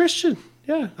 I'm a Christian.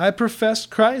 Yeah, I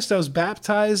professed Christ. I was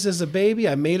baptized as a baby.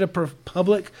 I made a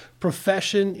public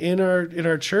profession in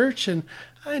our church, and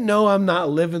I know I'm not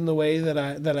living the way that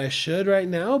I should right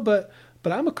now, but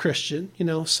I'm a Christian,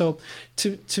 So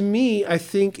to me, I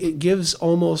think it gives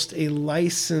almost a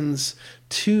license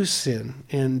to sin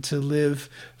and to live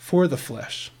for the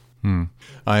flesh.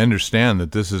 I understand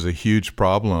that this is a huge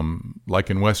problem, like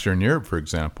in Western Europe, for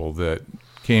example, that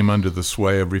came under the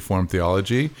sway of Reformed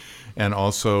theology, and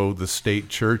also the state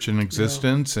church in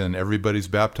existence, and everybody's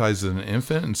baptized as an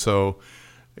infant. And so,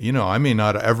 I may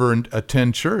not ever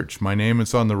attend church. My name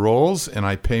is on the rolls, and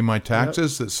I pay my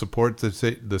taxes that support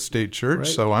the state church. Right.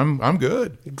 So I'm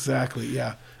good. Exactly.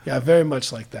 Yeah. Very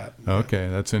much like that. Okay,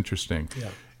 that's interesting.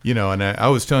 Yeah. And I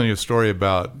was telling you a story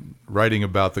about writing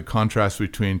about the contrast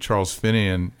between Charles Finney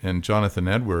and Jonathan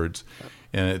Edwards,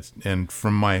 and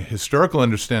from my historical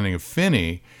understanding of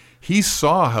Finney, he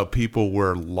saw how people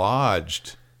were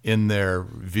lodged in their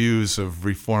views of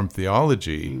Reformed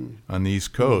theology on the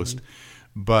East Coast.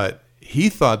 but he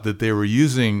thought that they were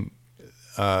using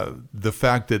the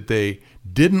fact that they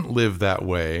didn't live that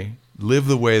way, live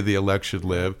the way the elect should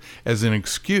live, as an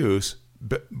excuse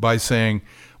by saying,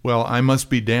 well, I must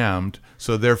be damned,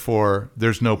 so therefore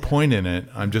there's no point in it.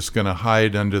 I'm just going to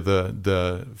hide under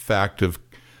the fact of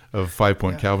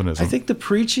 5-point Calvinism. I think the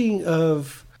preaching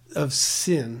of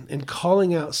sin and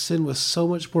calling out sin was so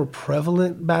much more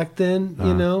prevalent back then,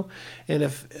 you know? And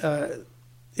if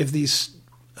these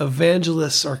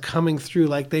evangelists are coming through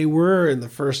like they were in the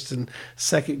first and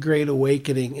second great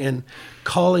awakening and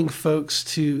calling folks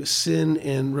to sin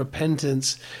and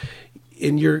repentance,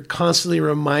 and you're constantly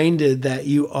reminded that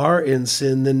you are in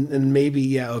sin, then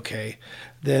maybe,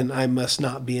 then I must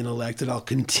not be an elect, and I'll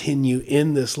continue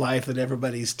in this life that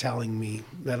everybody's telling me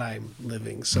that I'm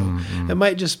living. So it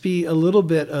might just be a little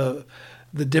bit of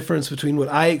the difference between what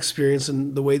I experienced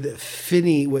and the way that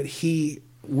Finney, what he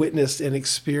witnessed and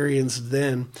experienced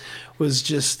then, was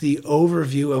just the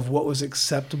overview of what was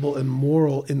acceptable and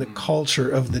moral in the culture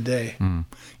of the day.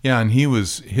 Yeah, and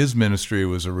his ministry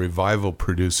was a revival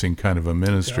producing kind of a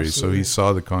ministry. Absolutely. So he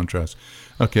saw the contrast.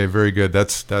 Okay, very good.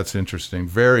 That's interesting.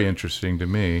 Very interesting to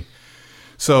me.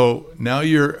 So now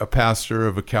you're a pastor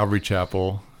of a Calvary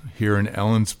chapel here in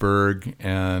Ellensburg,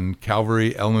 and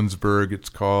Calvary Ellensburg it's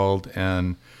called,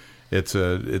 and it's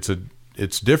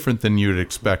different than you'd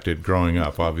expected growing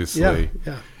up, obviously.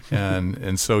 Yeah.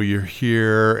 And so you're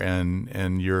here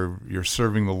and you're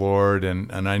serving the Lord,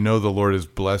 and I know the Lord is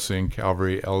blessing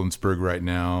Calvary Ellensburg right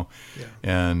now. Yeah.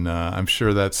 And I'm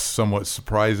sure that's somewhat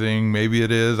surprising. Maybe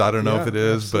it is. I don't know if it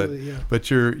is,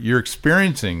 but you're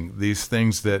experiencing these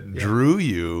things that drew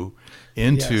you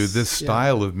into this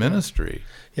style of ministry.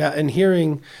 Yeah, and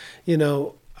hearing,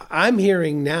 I'm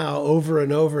hearing now over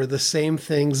and over the same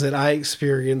things that I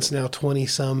experienced now 20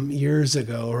 some years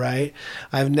ago, right?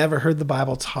 I've never heard the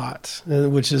Bible taught,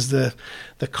 which is the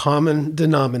common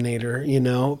denominator.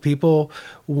 People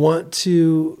want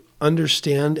to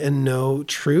understand and know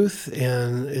truth,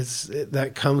 and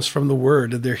that comes from the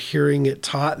Word. They're hearing it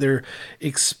taught. They're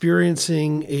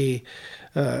experiencing a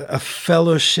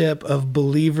fellowship of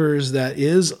believers that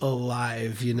is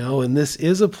alive, and this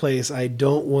is a place I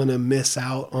don't want to miss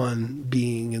out on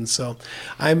being. And so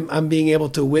I'm being able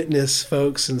to witness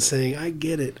folks and saying, I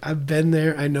get it. I've been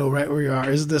there. I know right where you are.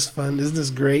 Isn't this fun? Isn't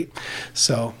this great?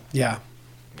 So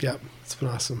it's been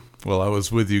awesome. Well, I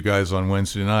was with you guys on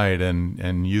Wednesday night,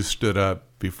 and you stood up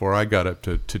before I got up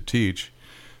to teach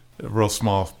a real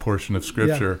small portion of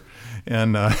Scripture.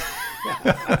 And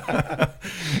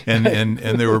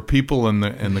and there were people in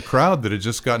the crowd that had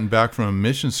just gotten back from a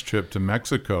missions trip to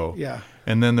Mexico. Yeah.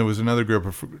 And then there was another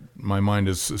group. My mind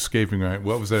is escaping. Right?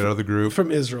 What was that other group?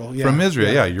 From Israel. Yeah. From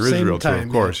Israel. Yeah, you're Same Israel time, too,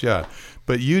 of course. Yeah.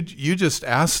 But you just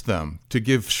asked them to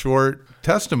give short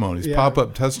testimonies,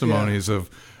 pop-up testimonies of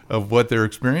what their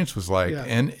experience was like,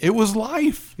 and it was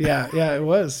life. Yeah, it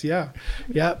was. Yeah.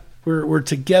 We're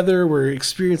together. We're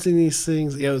experiencing these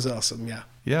things. Yeah, it was awesome. Yeah.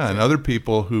 Yeah, and other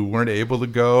people who weren't able to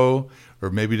go or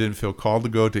maybe didn't feel called to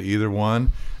go to either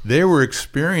one, they were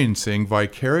experiencing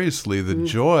vicariously the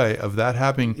joy of that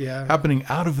happening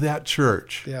out of that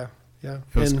church. Yeah. It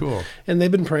was cool. And they've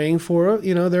been praying for it.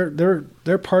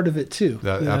 They're part of it too.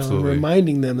 Absolutely.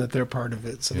 Reminding them that they're part of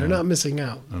it, so they're not missing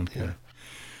out. Okay. Yeah.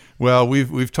 Well,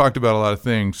 we've talked about a lot of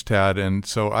things, Tad, and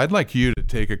so I'd like you to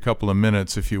take a couple of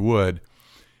minutes, if you would,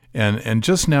 and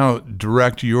just now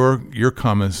direct your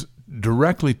comments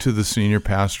directly to the senior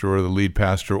pastor or the lead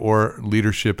pastor or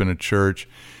leadership in a church,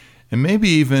 and maybe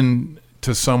even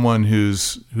to someone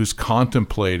who's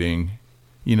contemplating,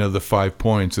 the 5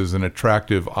 points as an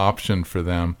attractive option for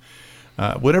them.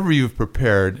 Whatever you've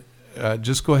prepared,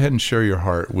 just go ahead and share your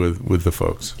heart with the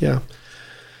folks. Yeah.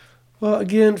 Well,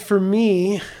 again, for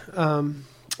me,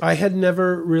 I had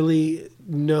never really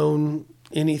known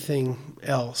anything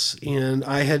else, and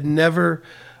I had never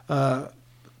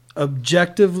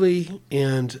objectively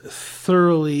and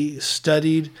thoroughly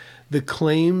studied the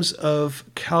claims of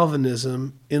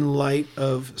Calvinism in light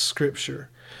of Scripture.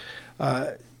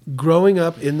 Growing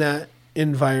up in that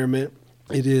environment,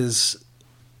 it is,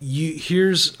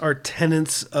 here's our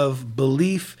tenets of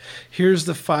belief, here's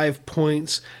the 5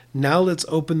 points, now let's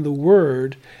open the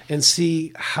Word and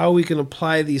see how we can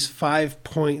apply these 5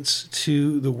 points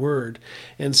to the Word.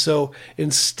 And so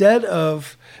instead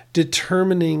of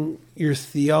determining your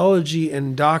theology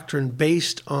and doctrine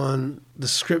based on the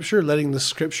Scripture, letting the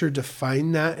Scripture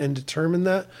define that and determine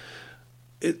that,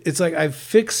 it's like I've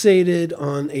fixated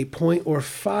on a point or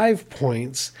 5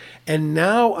 points, and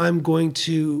now I'm going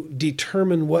to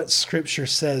determine what Scripture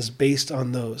says based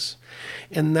on those.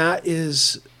 And that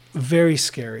is very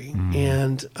scary.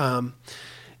 And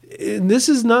this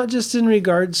is not just in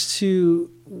regards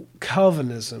to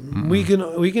Calvinism. We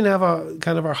can have a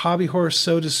kind of our hobby horse,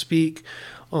 so to speak,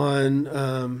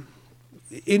 on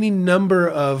any number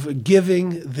of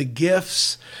giving, the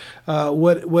gifts,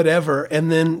 whatever,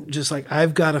 and then just like,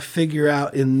 I've got to figure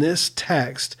out in this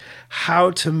text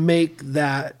how to make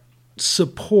that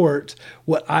support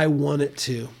what I want it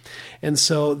to. And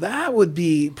so that would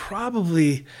be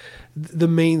probably the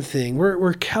main thing.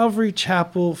 We're Calvary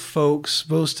Chapel folks,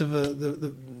 most of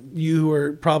the you who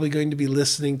are probably going to be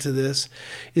listening to this,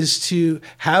 is to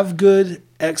have good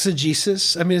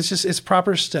exegesis. I mean, it's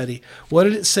proper study. What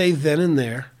did it say then and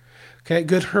there? Okay,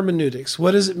 good hermeneutics.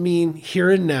 What does it mean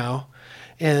here and now?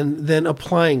 And then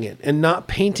applying it, and not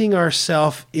painting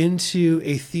ourselves into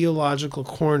a theological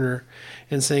corner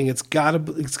and saying it's got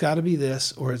to be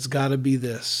this or it's got to be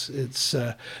this. It's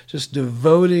just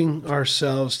devoting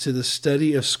ourselves to the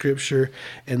study of Scripture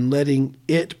and letting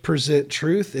it present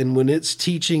truth. And when it's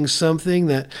teaching something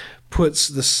that puts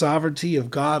the sovereignty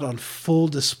of God on full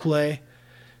display,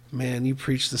 man, you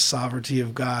preach the sovereignty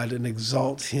of God and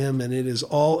exalt Him, and it is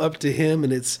all up to Him,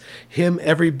 and it's Him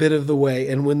every bit of the way.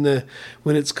 And when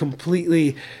it's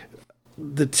completely,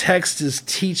 the text is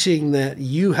teaching that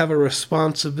you have a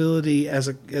responsibility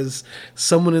as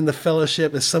someone in the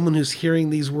fellowship, as someone who's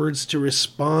hearing these words, to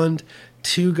respond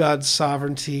to God's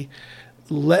sovereignty.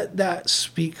 Let that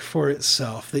speak for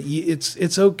itself, that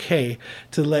it's okay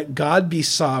to let God be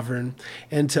sovereign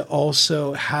and to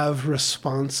also have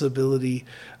responsibility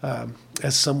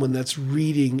as someone that's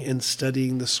reading and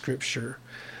studying the Scripture.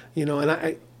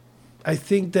 And I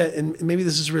think that, and maybe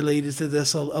this is related to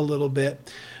this a little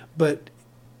bit, but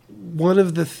one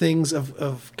of the things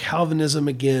of Calvinism,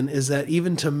 again, is that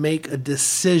even to make a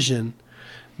decision,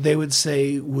 they would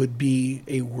say would be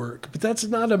a work. But that's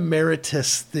not a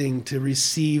meritorious thing to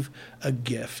receive a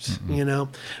gift.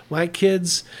 Mm-hmm. My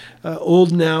kids,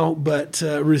 old now, but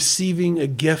receiving a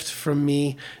gift from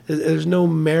me, there's no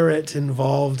merit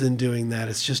involved in doing that.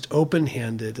 It's just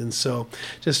open-handed. And so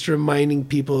just reminding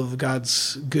people of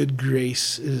God's good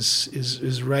grace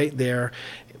is right there,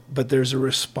 but there's a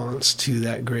response to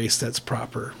that grace that's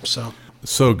proper. So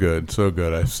good.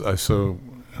 I so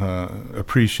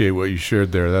appreciate what you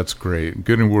shared there. That's great.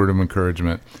 Good word of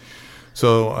encouragement.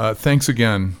 So thanks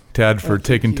again, Tad, for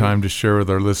taking time to share with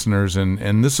our listeners.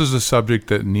 And this is a subject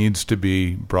that needs to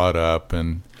be brought up,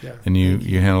 and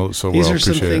you handle it so well. These are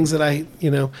some things that as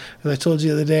I told you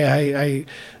the other day,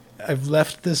 I've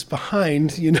left this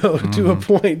behind, to a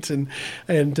point, and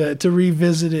to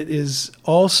revisit it has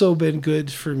also been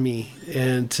good for me,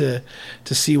 and to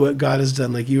see what God has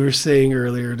done, like you were saying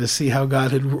earlier, to see how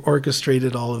God had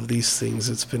orchestrated all of these things.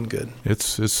 It's been good.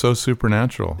 It's so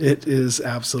supernatural. It is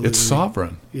absolutely. It's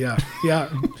sovereign. Yeah.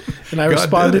 And I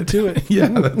responded to it. Yeah,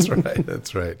 that's right.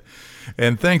 That's right.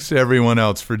 And thanks to everyone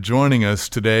else for joining us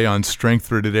today on Strength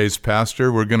for Today's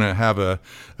Pastor. We're going to have a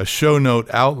show note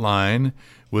outline,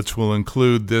 which will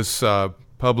include this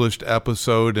published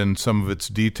episode and some of its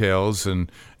details,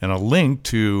 and a link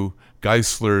to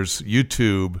Geisler's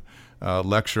YouTube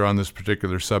lecture on this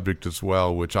particular subject as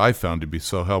well, which I found to be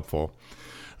so helpful.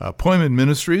 Appointment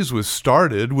Ministries was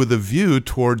started with a view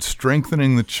towards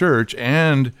strengthening the church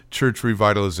and church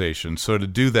revitalization. So to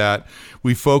do that,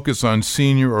 we focus on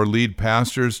senior or lead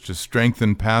pastors, to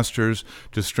strengthen churches.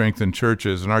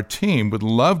 And our team would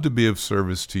love to be of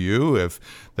service to you. If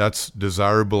that's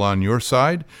desirable on your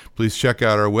side, please check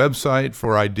out our website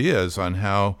for ideas on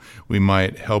how we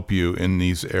might help you in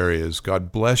these areas.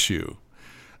 God bless you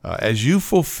as you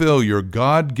fulfill your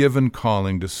God-given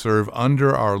calling to serve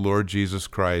under our Lord Jesus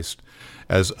Christ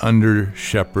as under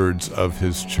shepherds of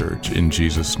His church, in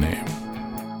Jesus' name.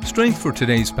 Strength for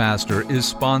Today's Pastor is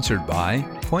sponsored by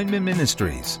Appointment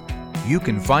Ministries. You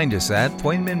can find us at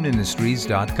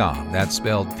appointmentministries.com. That's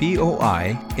spelled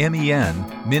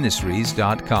POIMEN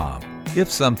ministries.com. If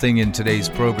something in today's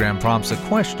program prompts a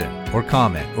question or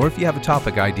comment, or if you have a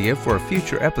topic idea for a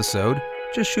future episode,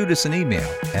 just shoot us an email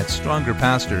at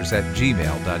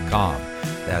strongerpastors@gmail.com.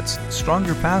 That's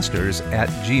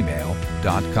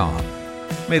strongerpastors@gmail.com.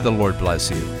 May the Lord bless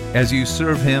you as you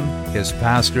serve Him, His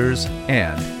pastors,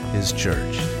 and His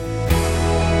church.